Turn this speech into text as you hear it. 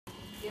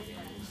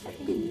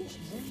happy.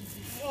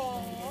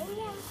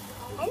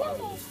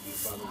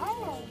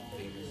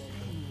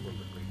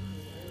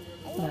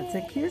 Lots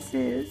of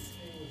kisses.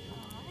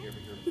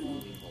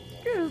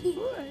 Good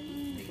boy.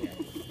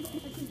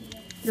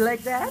 You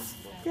like that,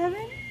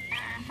 Devin?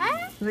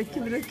 Like a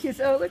little kiss.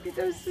 Oh, look at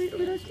those sweet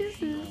little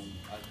kisses.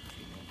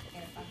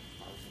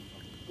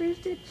 Where's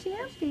the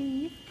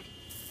champy?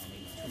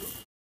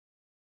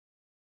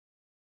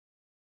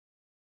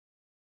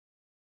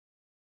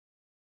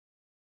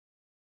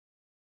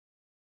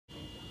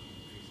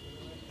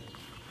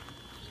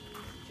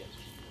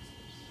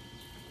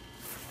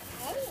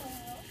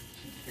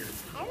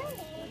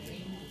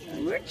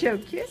 Mucho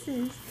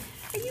kisses.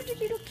 Are you the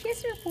little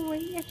kisser boy?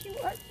 Yes, you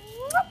are.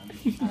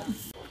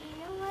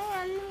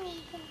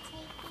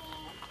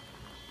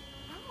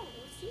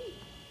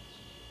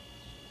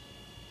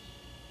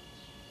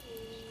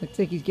 Looks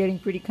like he's getting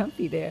pretty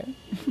comfy there.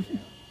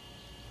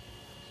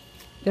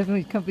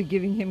 Definitely comfy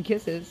giving him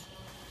kisses.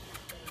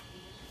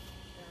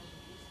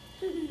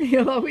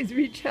 He'll always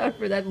reach out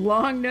for that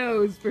long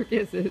nose for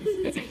kisses.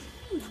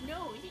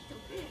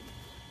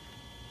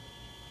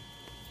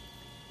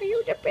 Are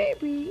you the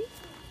baby?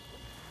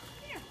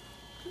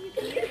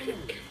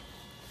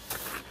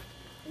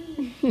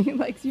 He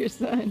likes your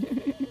son.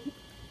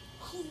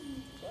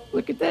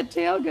 Look at that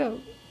tail go.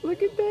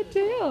 Look at that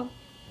tail.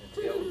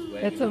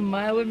 That's a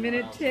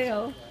mile-a-minute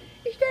tail.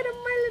 Is that a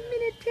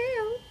mile-a-minute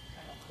tail?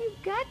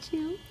 We've got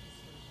you.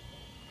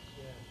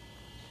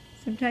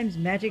 Sometimes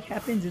magic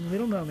happens in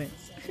little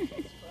moments.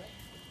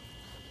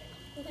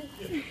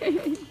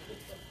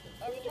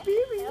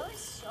 Baby.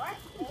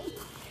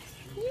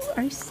 You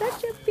are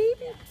such a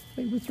baby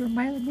boy with your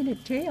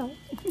mile-a-minute tail.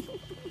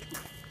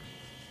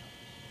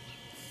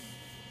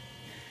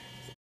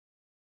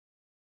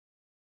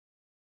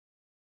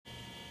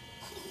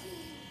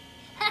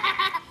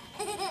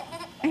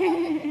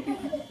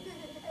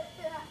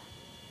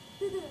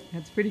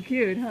 That's pretty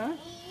cute, huh?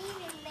 He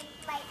even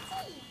licked my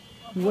teeth.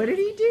 What did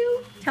he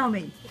do? Tell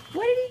me.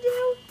 What did he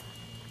do?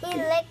 He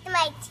licked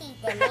my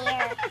teeth in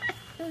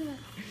here.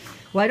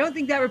 Well, I don't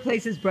think that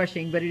replaces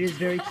brushing, but it is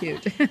very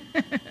cute. It's so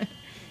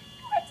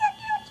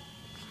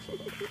cute.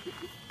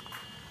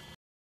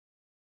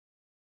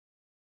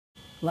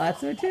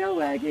 Lots of tail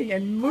wagging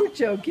and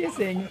mucho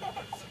kissing.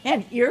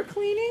 And ear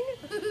cleaning?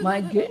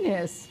 My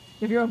goodness.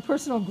 You have your own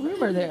personal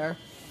groomer there.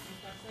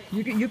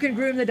 You can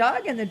groom the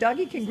dog and the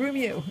doggy can groom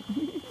you.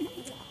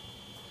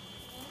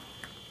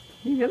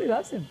 He really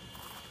loves him.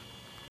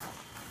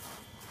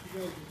 You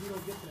guys, if you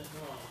don't get that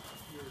dog,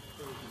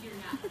 you're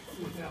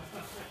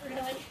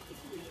crazy.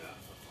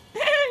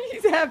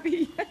 He's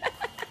happy.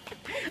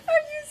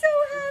 Are you so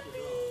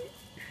happy?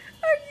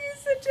 Are you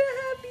such a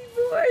happy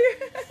boy?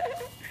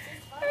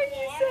 Are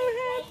you so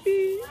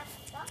happy?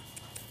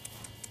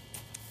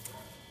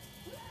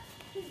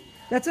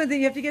 That's one thing,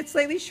 you have to get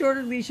slightly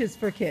shorter leashes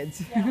for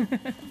kids.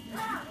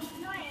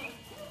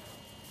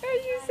 Are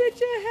you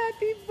such a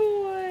happy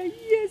boy?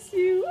 Yes,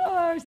 you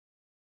are.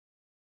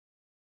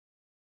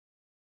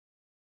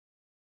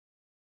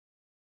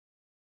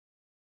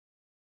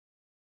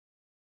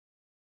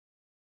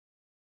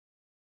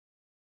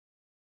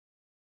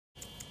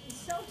 He's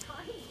so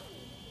tiny.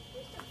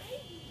 He's a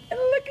baby. And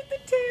look at the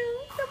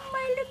tail, the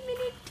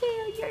mile-a-minute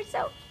tail. You're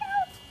so cute.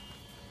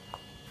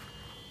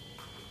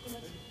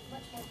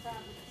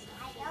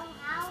 I know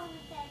how we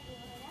can do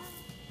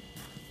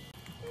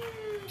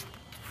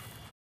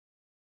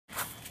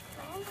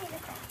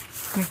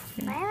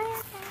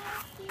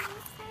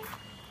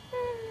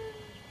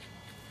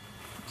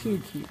Too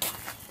cute.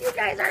 You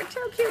guys are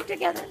too cute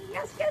together.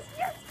 Yes, yes,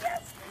 yes,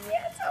 yes,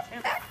 yes. Oh,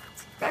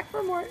 back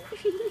for more.